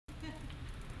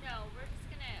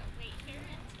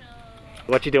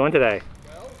What you doing today?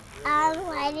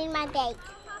 Riding my bike.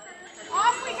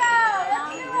 Off we go!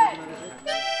 Let's do it!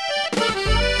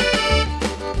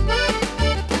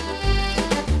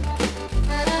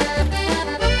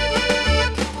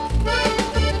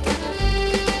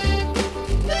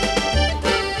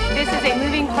 This is a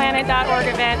movingplanet.org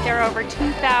event. There are over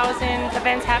 2,000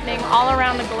 events happening all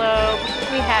around the globe.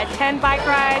 We had 10 bike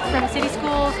rides from city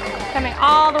schools coming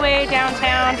all the way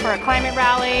downtown for a climate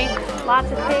rally.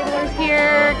 Lots of tablers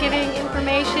here giving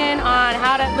information on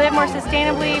how to live more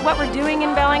sustainably, what we're doing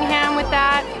in Bellingham with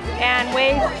that, and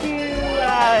ways to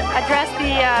address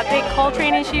the big coal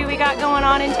train issue we got going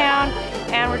on in town.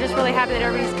 And we're just really happy that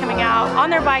everybody's coming out on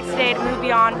their bikes today to move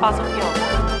beyond fossil fuels.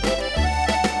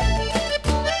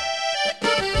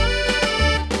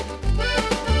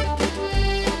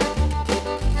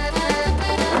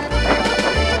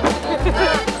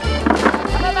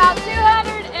 About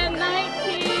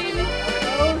 219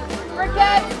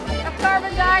 briquettes of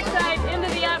carbon dioxide into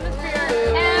the atmosphere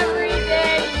every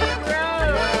day you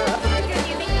grow. Do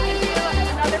you think you can do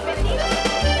another 50?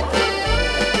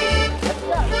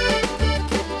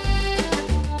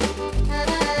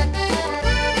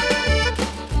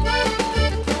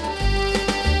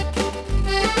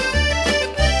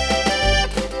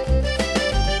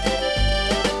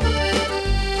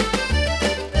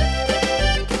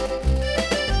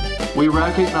 We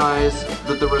recognize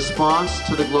that the response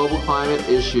to the global climate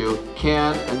issue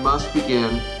can and must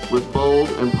begin with bold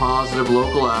and positive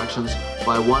local actions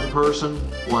by one person,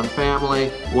 one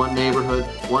family, one neighborhood,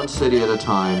 one city at a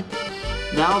time.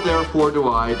 Now therefore do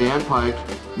I, Dan Pike,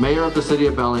 Mayor of the City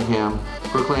of Bellingham,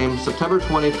 proclaim September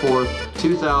 24th,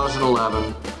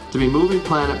 2011 to be Moving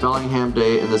Planet Bellingham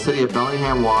Day in the city of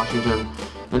Bellingham, Washington,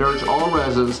 and urge all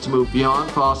residents to move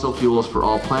beyond fossil fuels for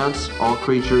all plants, all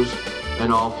creatures,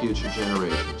 and all future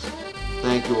generations.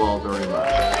 Thank you all very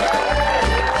much.